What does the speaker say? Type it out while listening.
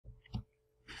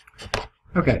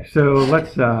Okay, so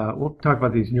let's we'll talk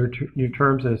about these new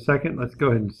terms in a second. Let's go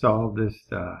ahead and solve this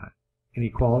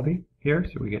inequality here.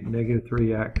 So we get negative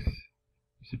 3x,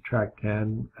 subtract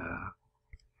 10,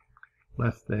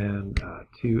 less than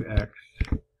 2x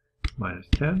minus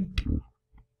 10.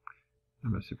 I'm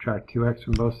going to subtract 2x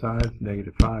from both sides,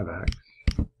 negative 5x,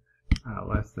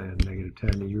 less than negative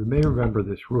 10. And you may remember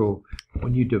this rule.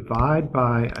 When you divide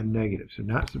by a negative, so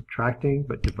not subtracting,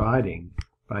 but dividing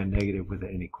by a negative with an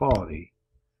inequality,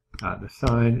 the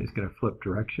sign is going to flip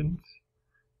directions.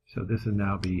 So this will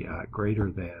now be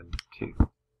greater than 2.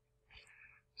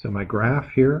 So my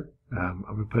graph here, I'm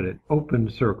going to put an open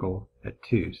circle at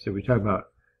 2. So we talk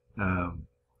about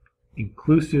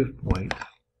inclusive point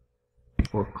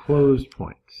or closed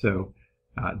point. So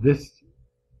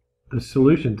the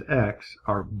solutions x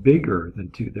are bigger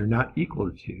than 2. They're not equal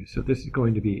to 2. So this is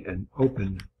going to be an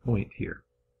open point here.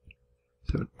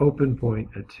 So an open point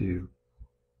at 2.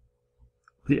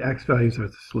 The x values are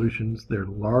the solutions. They're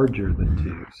larger than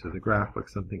 2. So the graph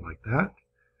looks something like that.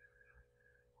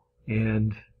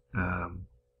 And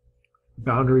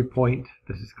boundary point,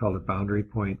 this is called a boundary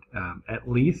point, at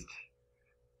least,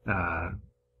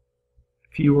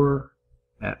 fewer,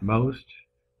 at most.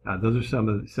 Those are some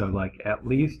of the, so like at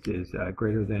least is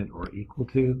greater than or equal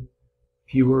to,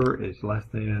 fewer is less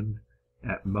than,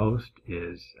 at most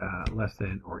is less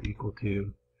than or equal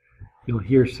to. You'll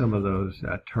hear some of those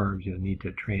terms. You'll need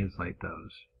to translate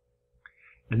those.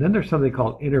 And then there's something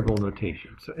called interval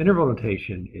notation. So interval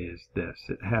notation is this.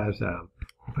 It has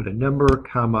put a number,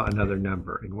 comma, another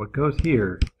number. And what goes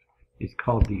here is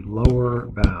called the lower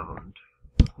bound.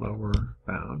 Lower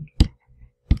bound.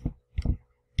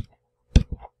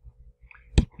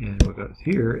 And what goes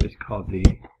here is called the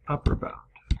upper bound.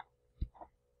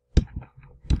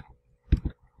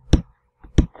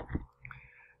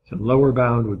 So lower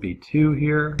bound would be 2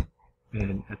 here,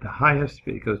 and at the highest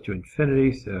it goes to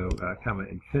infinity, so comma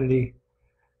infinity.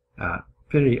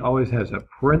 Infinity always has a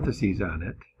parentheses on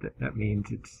it. That means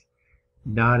it's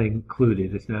not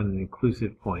included, it's not an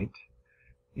inclusive point.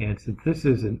 And since this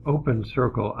is an open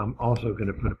circle, I'm also going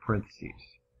to put a parentheses.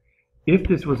 If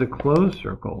this was a closed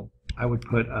circle, I would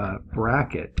put a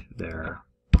bracket there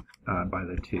by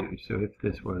the 2. So if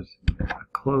this was a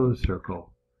closed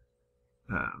circle,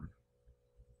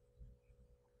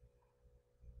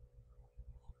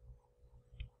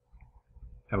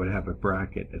 I would have a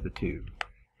bracket at the 2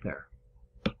 there.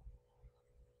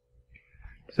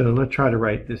 So let's try to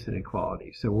write this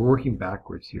inequality. So we're working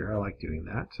backwards here. I like doing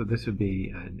that. So this would be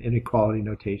an inequality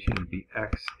notation. It would be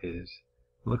x is,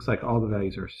 it looks like all the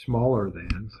values are smaller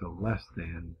than, so less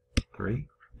than 3,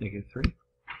 negative 3.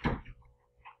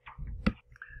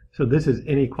 So this is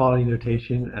inequality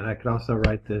notation, and I could also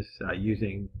write this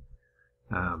using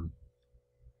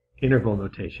interval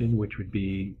notation, which would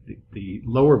be the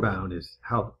lower bound is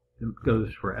how it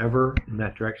goes forever in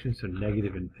that direction, so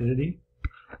negative infinity.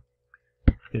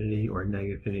 Infinity or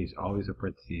negative infinity is always a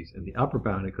parentheses. And the upper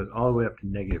bound, it goes all the way up to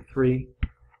negative 3.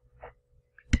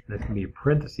 That's going to be a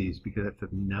parentheses because that's a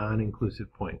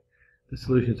non-inclusive point. The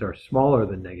solutions are smaller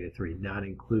than negative 3, not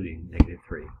including negative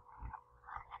 3.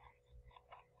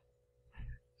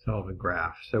 Solve a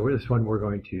graph. So with this one, we're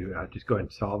going to just go ahead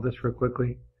and solve this real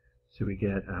quickly. So we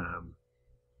get,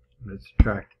 let's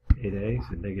subtract 8a,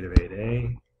 so negative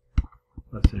 8a,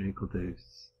 less than or equal to,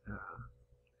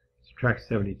 subtract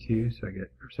 72, so I get,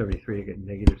 or 73, I get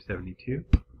negative 72.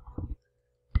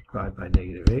 Divide by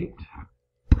negative 8.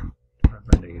 Divide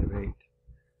by negative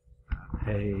 8.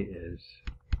 A is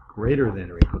greater than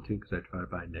or equal to, because I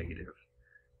divide by negative.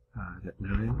 At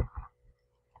 9.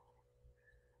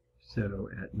 So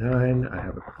at 9, I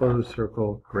have a closed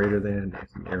circle, greater than, has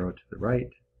an arrow to the right.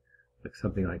 Like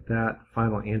something like that. The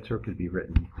final answer could be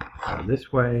written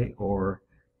this way, or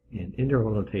in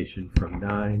interval notation from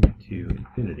 9 to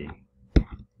infinity.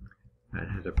 And it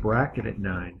has a bracket at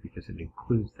 9 because it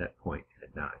includes that point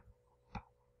at 9.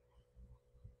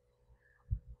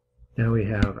 Now we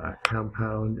have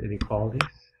compound inequalities.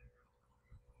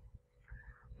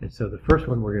 And so the first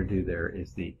one we're going to do there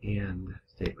is the AND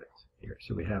statement here.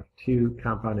 So we have two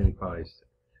compound inequalities.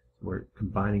 We're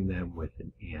combining them with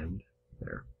an AND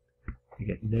there. You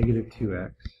get negative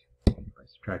 2x by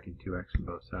subtracting 2x from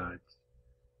both sides.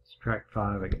 Subtract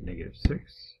 5, I get negative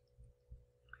 6.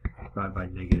 Divide by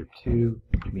negative 2,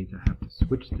 which means I have to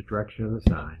switch the direction of the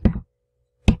sign.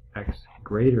 X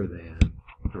greater than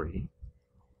 3.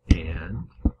 And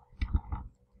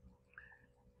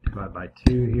divide by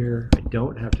 2 here. I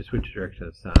don't have to switch the direction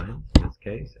of the sign. In this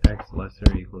case, x less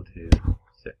than or equal to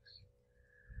 6.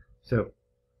 So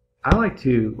I like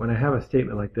to, when I have a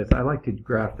statement like this, I like to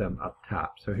graph them up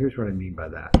top. So here's what I mean by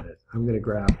that. I'm going to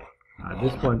graph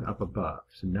this one up above.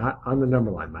 So not on the number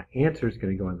line. My answer is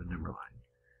going to go on the number line.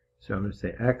 So I'm going to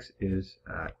say x is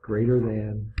greater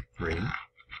than 3.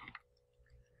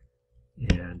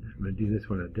 And I'm going to do this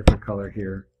one in a different color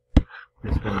here.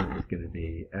 This one is going to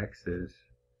be x is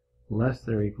less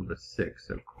than or equal to 6.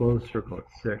 So closed circle at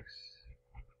 6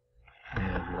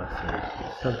 and less than or equal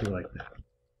to something like that.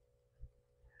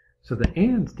 So the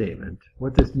AND statement,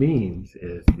 what this means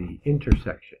is the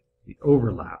intersection, the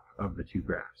overlap of the two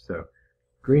graphs. So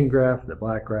green graph and the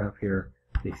black graph here,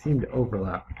 they seem to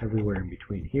overlap everywhere in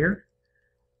between here.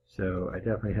 So I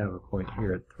definitely have a point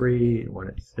here at 3, one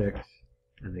at 6,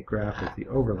 and the graph is the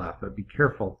overlap. But be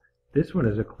careful, this one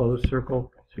is a closed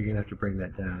circle, so you're going to have to bring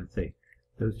that down and say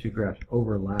those two graphs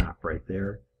overlap right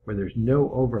there, where there's no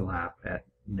overlap at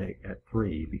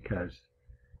 3 because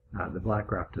the black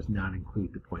graph does not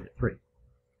include the point at 3.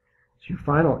 So your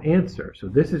final answer, so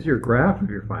this is your graph of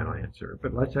your final answer,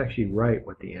 but let's actually write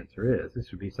what the answer is.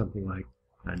 This would be something like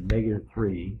positive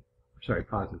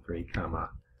 3, comma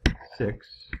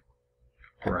 6,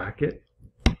 bracket,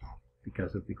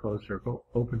 because of the closed circle,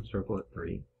 open circle at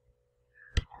 3.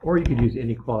 Or you could use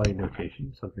inequality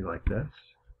notation, something like this.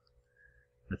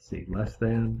 Let's see, less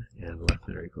than and less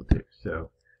than or equal to. So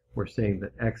we're saying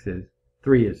that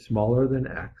 3 is smaller than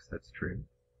x, that's true.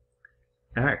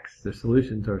 X, the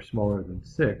solutions are smaller than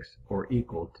 6 or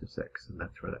equal to 6, and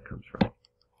that's where that comes from.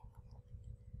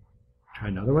 Try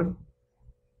another one.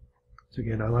 So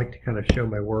again, I like to kind of show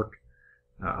my work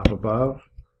up above.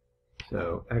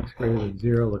 So x greater than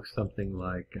 0 looks something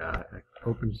like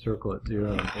open circle at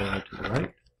 0 and arrow to the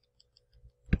right.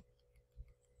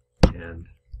 And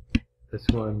this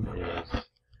one is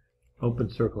open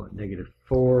circle at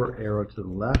 -4, arrow to the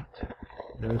left.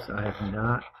 Notice I have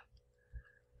not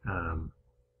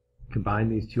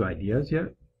combined these two ideas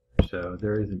yet. So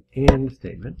there is an AND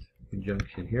statement,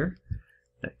 conjunction here,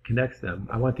 that connects them.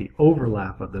 I want the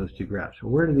overlap of those two graphs. So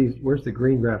where's the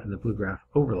green graph and the blue graph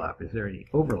overlap? Is there any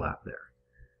overlap there?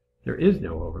 There is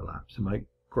no overlap. So my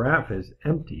graph is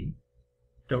empty.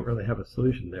 Don't really have a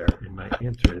solution there, and my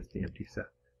answer is the empty set.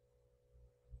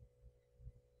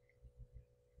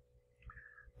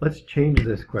 Let's change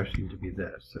this question to be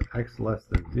this. So x less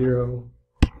than 0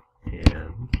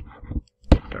 and,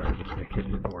 sorry, just make it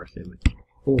an OR statement,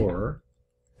 or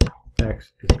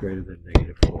x is greater than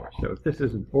 -4. So if this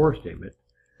is an OR statement,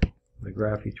 I'm going to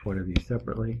graph each one of these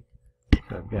separately.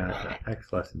 So I've got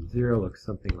x less than 0 looks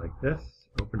something like this,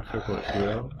 open circle at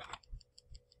 0.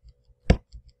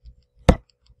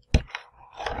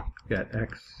 Got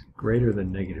x greater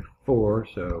than -4,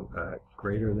 so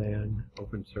greater than,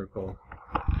 open circle,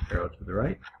 arrow to the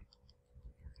right.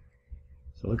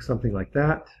 So it looks something like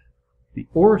that. The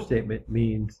OR statement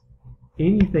means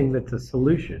anything that's a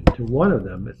solution to one of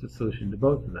them is a solution to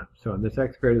both of them. So on this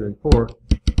x greater than 4,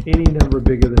 any number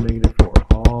bigger than -4,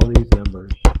 all these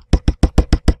numbers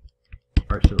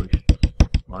are solutions.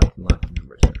 Lots and lots of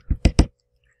numbers there.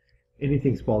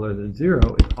 Anything smaller than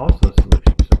 0 is also a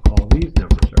solution. So all these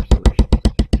numbers are solutions,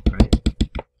 right?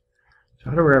 So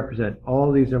how do we represent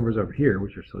all these numbers over here,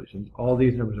 which are solutions, all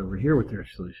these numbers over here, which are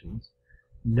solutions,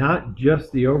 not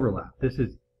just the overlap. This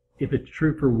is, if it's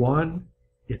true for one,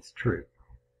 it's true.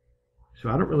 So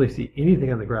I don't really see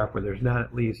anything on the graph where there's not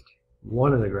at least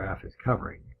one of the graph is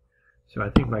covering. So I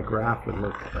think my graph would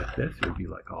look like this. It would be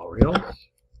like all reals.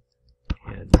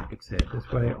 And I could say it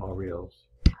this way, all reals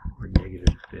or negative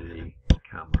infinity,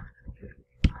 comma, infinity.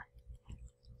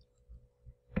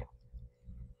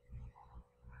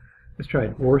 Let's try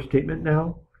an OR statement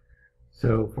now.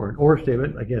 So for an OR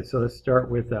statement, again, so let's start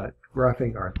with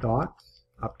graphing our thoughts.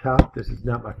 Up top, this is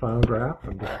not my final graph.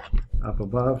 I'm just up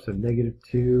above, so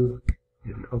 -2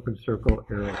 is an open circle,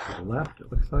 arrow to the left, it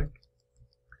looks like.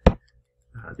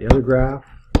 The other graph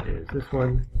is this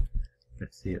one.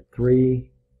 Let's see, at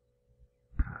 3,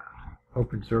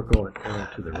 open circle and arrow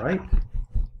to the right.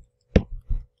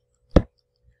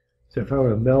 So if I were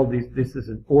to meld these, this is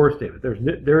an OR statement.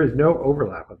 There is no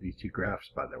overlap of these two graphs,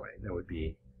 by the way. That would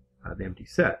be the empty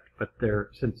set. But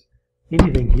since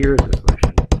anything here is a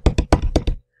solution,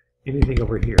 anything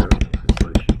over here is a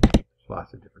solution. There's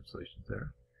lots of different solutions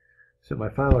there. So my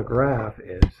final graph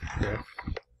is this.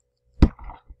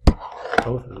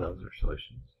 Both of those are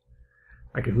solutions.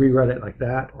 I could rewrite it like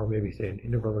that, or maybe say an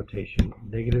interval notation,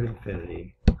 negative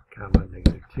infinity, comma,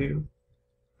 -2,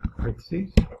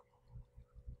 parentheses,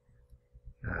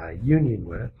 union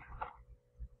with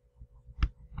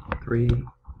 3,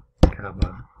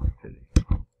 comma, infinity.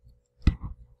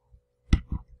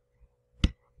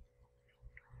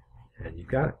 And you've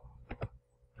got it.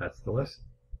 That's the lesson.